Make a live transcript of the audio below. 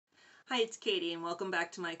Hi, it's Katie and welcome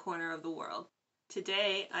back to my corner of the world.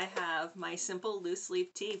 Today I have my simple loose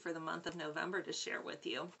leaf tea for the month of November to share with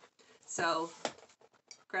you. So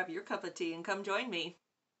grab your cup of tea and come join me.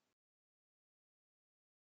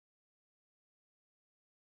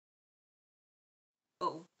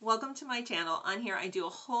 Oh, welcome to my channel. On here I do a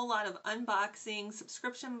whole lot of unboxing,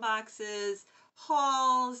 subscription boxes,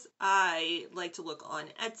 hauls. I like to look on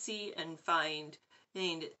Etsy and find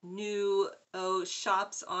new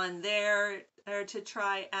shops on there to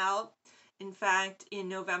try out. In fact, in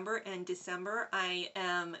November and December, I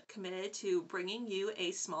am committed to bringing you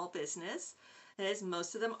a small business, as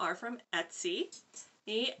most of them are from Etsy.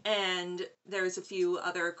 And there's a few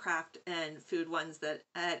other craft and food ones that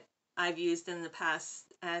I've used in the past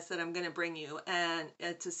that I'm going to bring you. And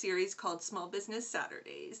it's a series called Small Business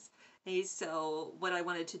Saturdays. So what I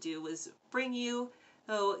wanted to do was bring you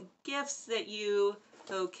gifts that you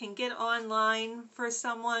can get online for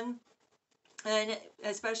someone. And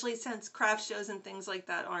especially since craft shows and things like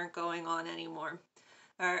that aren't going on anymore.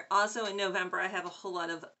 Also in November, I have a whole lot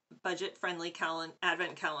of budget-friendly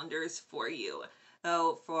advent calendars for you.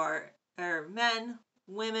 For men,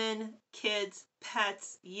 women, kids,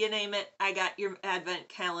 pets, you name it, I got your advent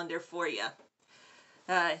calendar for you.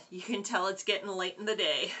 You can tell it's getting late in the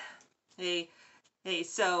day.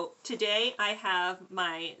 So today I have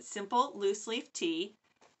my simple loose leaf tea.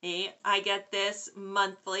 I get this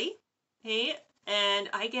monthly. And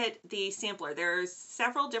I get the sampler. There's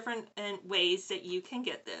several different ways that you can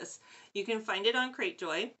get this. You can find it on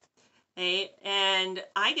Cratejoy. And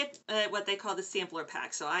I get what they call the sampler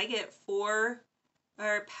pack. So I get 4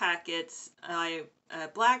 packets,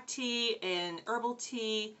 black tea, an herbal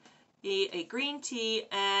tea, a green tea,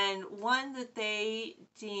 and one that they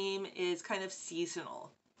deem is kind of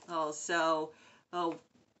seasonal. Fall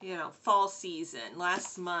season.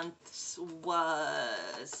 Last month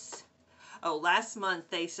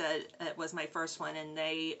they said it was my first one, and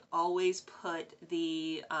they always put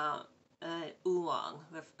the oolong.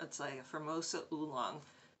 It's like a Formosa oolong.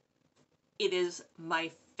 It is my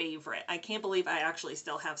favorite. I can't believe I actually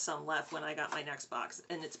still have some left when I got my next box,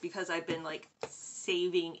 and it's because I've been like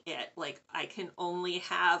saving it. Like I can only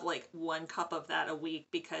have like 1 cup of that a week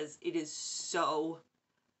because it is so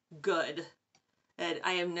good. And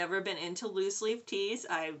I have never been into loose leaf teas.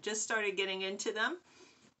 I've just started getting into them.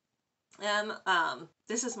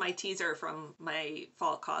 This is my teaser from my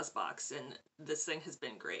fall cause box, and this thing has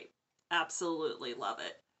been great. Absolutely love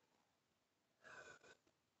it.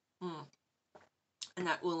 And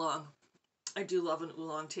that oolong. I do love an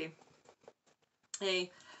oolong tea. I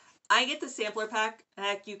get the sampler pack.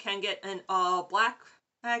 You can get an all black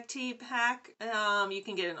tea pack. You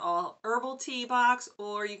can get an all herbal tea box,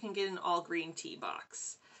 or you can get an all green tea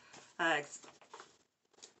box.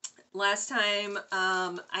 Last time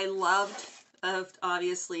I loved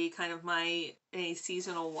obviously kind of a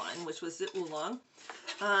seasonal one, which was the oolong.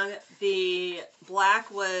 The black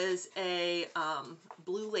was a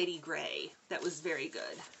Blue Lady Gray that was very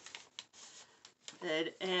good.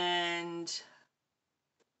 The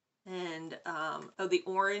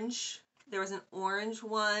orange, there was an orange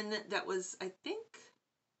one that was, I think,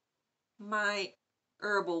 my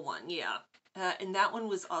herbal one, yeah. And that one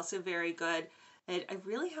was also very good. And I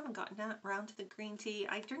really haven't gotten around to the green tea.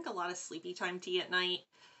 I drink a lot of sleepy time tea at night,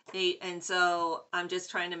 and so I'm just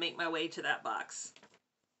trying to make my way to that box.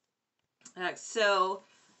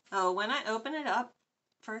 When I open it up,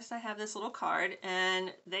 first I have this little card,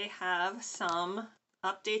 and they have some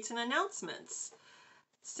updates and announcements.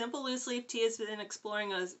 Simple Loose Leaf Tea has been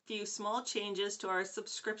exploring a few small changes to our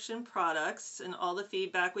subscription products, and all the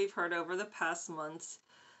feedback we've heard over the past months.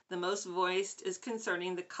 The most voiced is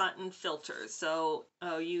concerning the cotton filters. So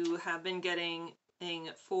you have been getting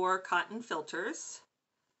 4 cotton filters.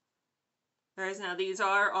 Whereas now these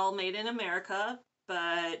are all made in America,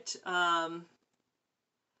 but how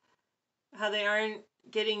they aren't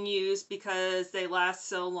getting used because they last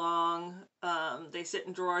so long. They sit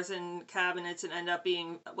in drawers and cabinets and end up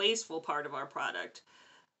being a wasteful part of our product.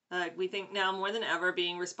 We think now more than ever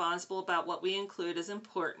being responsible about what we include is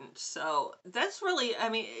important. So that's really, I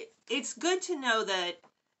mean, it's good to know that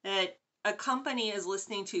a company is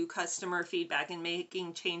listening to customer feedback and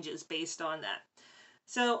making changes based on that.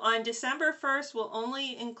 So on December 1st, we'll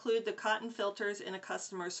only include the cotton filters in a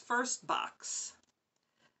customer's first box.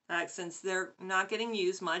 Since they're not getting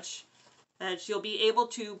used much, you'll be able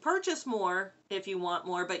to purchase more if you want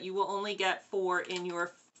more, but you will only get 4 in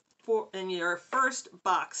your first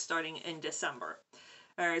box starting in December.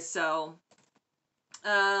 To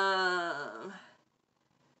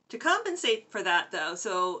compensate for that though,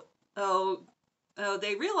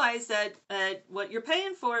 they realize that what you're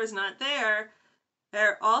paying for is not there.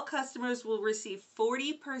 All customers will receive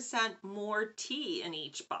 40% more tea in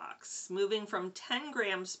each box, moving from 10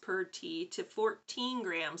 grams per tea to 14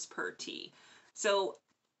 grams per tea. So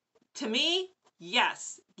to me,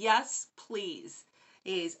 yes, yes, please.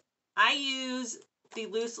 I use the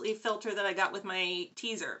loose leaf filter that I got with my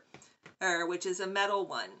teaser, which is a metal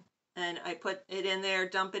one. And I put it in there,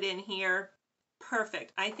 dump it in here.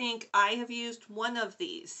 Perfect. I think I have used one of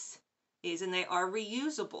these, and they are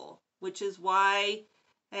reusable, which is why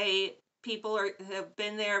people have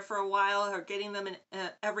been there for a while, are getting them in,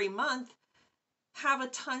 every month, have a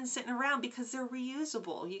ton sitting around because they're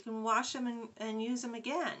reusable. You can wash them and use them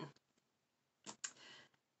again.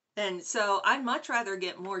 And so I'd much rather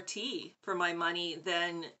get more tea for my money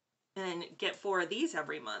than get 4 of these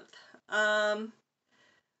every month.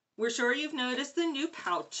 We're sure you've noticed the new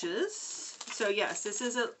pouches. So yes, this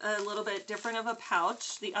is a little bit different of a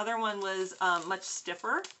pouch. The other one was much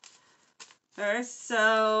stiffer.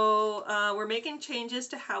 So we're making changes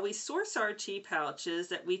to how we source our tea pouches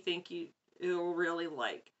that we think you'll really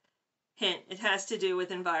like. Hint, it has to do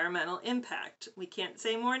with environmental impact. We can't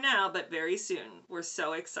say more now, but very soon. We're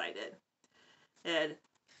so excited. And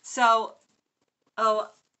so,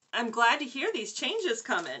 I'm glad to hear these changes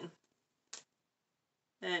coming.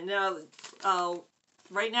 And now,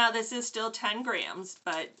 right now this is still 10 grams,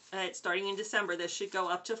 but starting in December, this should go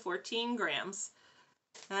up to 14 grams.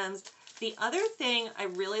 And the other thing I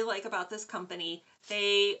really like about this company,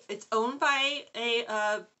 it's owned by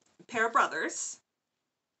a pair of brothers,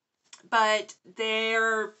 but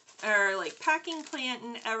they're like packing plant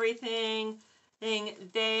and everything.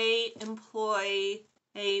 They employ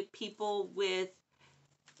people with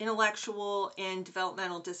intellectual and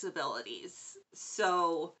developmental disabilities.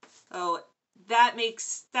 So, that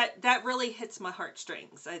really hits my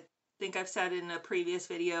heartstrings. I think I've said in a previous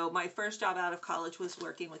video, my first job out of college was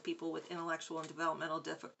working with people with intellectual and developmental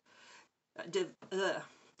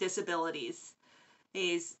disabilities.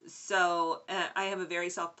 So I have a very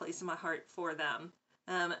soft place in my heart for them.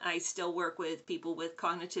 I still work with people with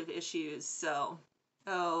cognitive issues. So,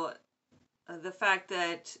 the fact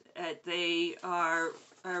that they are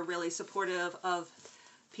really supportive of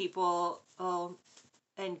people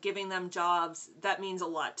and giving them jobs, that means a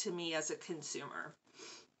lot to me as a consumer.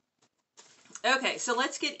 Okay, so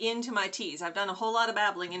let's get into my teas. I've done a whole lot of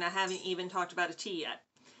babbling and I haven't even talked about a tea yet.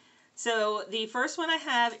 So the first one I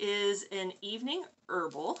have is an evening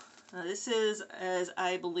herbal. This is, as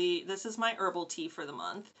I believe, this is my herbal tea for the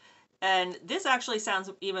month. And this actually sounds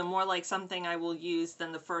even more like something I will use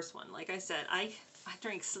than the first one. Like I said, I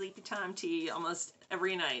drink sleepy time tea almost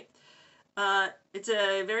every night. It's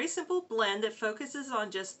a very simple blend that focuses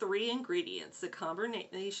on just 3 ingredients. The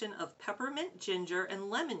combination of peppermint, ginger, and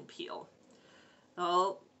lemon peel.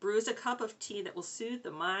 Brews a cup of tea that will soothe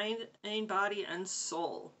the mind, body, and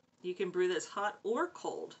soul. You can brew this hot or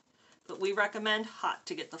cold, but we recommend hot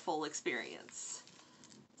to get the full experience.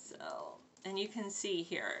 So, and you can see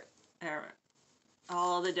here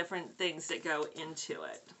all the different things that go into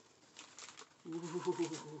it.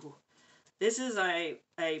 Ooh. This is a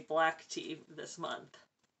black tea this month.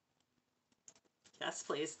 Yes,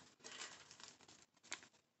 please.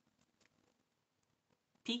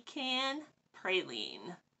 Pecan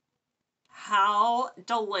praline. How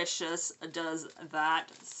delicious does that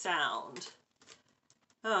sound?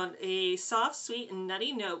 A soft, sweet, and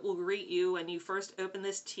nutty note will greet you when you first open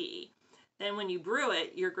this tea. Then when you brew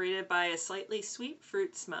it, you're greeted by a slightly sweet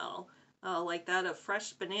fruit smell, like that of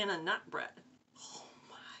fresh banana nut bread. Oh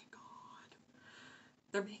my God.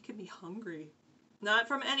 They're making me hungry. Not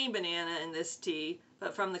from any banana in this tea,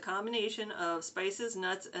 but from the combination of spices,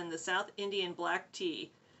 nuts, and the South Indian black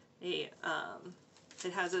tea. It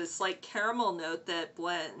has a slight caramel note that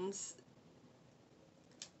blends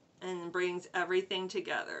and brings everything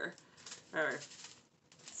together.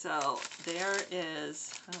 So there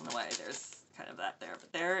is, I don't know why there's kind of that there,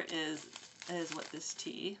 but there is what this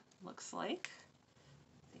tea looks like.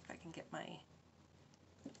 See if I can get my,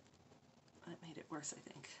 that made it worse, I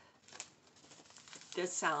think.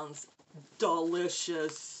 This sounds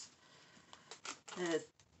delicious.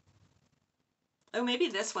 Oh, maybe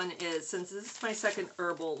this one is, since this is my second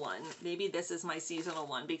herbal one, maybe this is my seasonal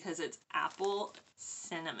one because it's apple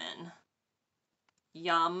cinnamon.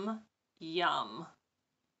 Yum, yum.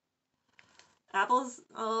 Apple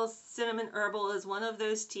cinnamon herbal is one of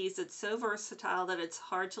those teas that's so versatile that it's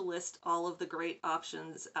hard to list all of the great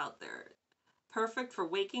options out there. Perfect for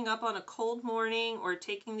waking up on a cold morning or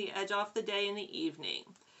taking the edge off the day in the evening.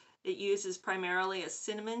 It uses primarily a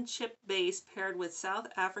cinnamon chip base paired with South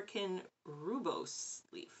African rooibos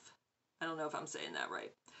leaf. I don't know if I'm saying that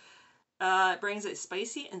right. It brings a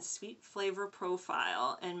spicy and sweet flavor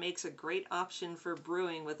profile and makes a great option for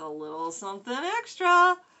brewing with a little something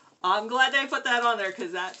extra. I'm glad they put that on there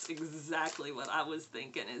because that's exactly what I was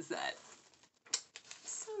thinking, is that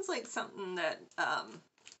sounds like something that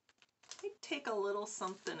might take a little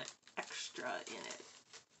something extra in it,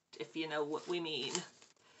 if you know what we mean.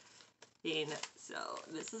 So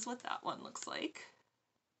this is what that one looks like.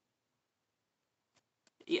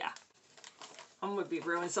 Yeah, I'm going to be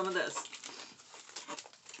brewing some of this.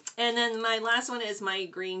 And then my last one is my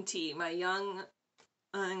green tea, my Young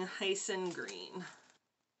Hyson green.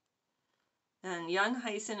 And Young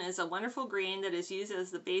Hyson is a wonderful green that is used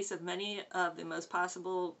as the base of many of the most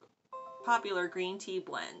popular green tea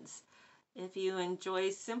blends. If you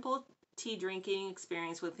enjoy simple tea drinking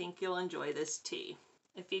experience, we think you'll enjoy this tea.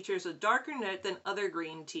 It features a darker note than other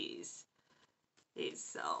green teas.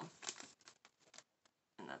 So,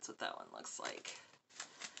 and that's what that one looks like.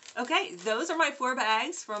 Okay, those are my 4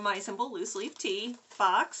 bags from my Simple Loose Leaf Tea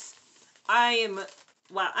box.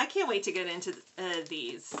 Wow, I can't wait to get into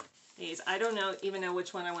these. I don't even know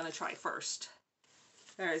which one I want to try first.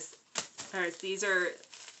 These are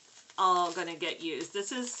all going to get used.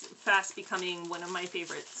 This is fast becoming one of my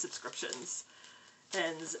favorite subscriptions.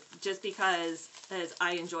 And just because as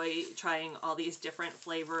I enjoy trying all these different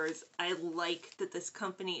flavors, I like that this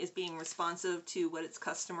company is being responsive to what its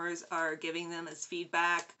customers are giving them as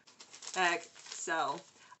feedback. So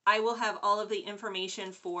I will have all of the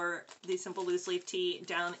information for the Simple Loose Leaf Tea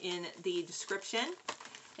down in the description.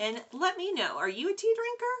 And let me know, are you a tea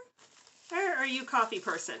drinker or are you a coffee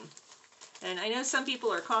person? And I know some people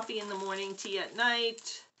are coffee in the morning, tea at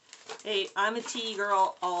night. Hey, I'm a tea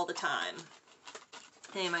girl all the time.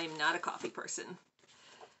 And I'm not a coffee person.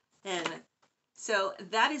 And so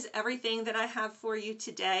that is everything that I have for you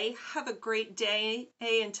today. Have a great day.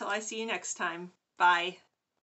 Hey, until I see you next time. Bye.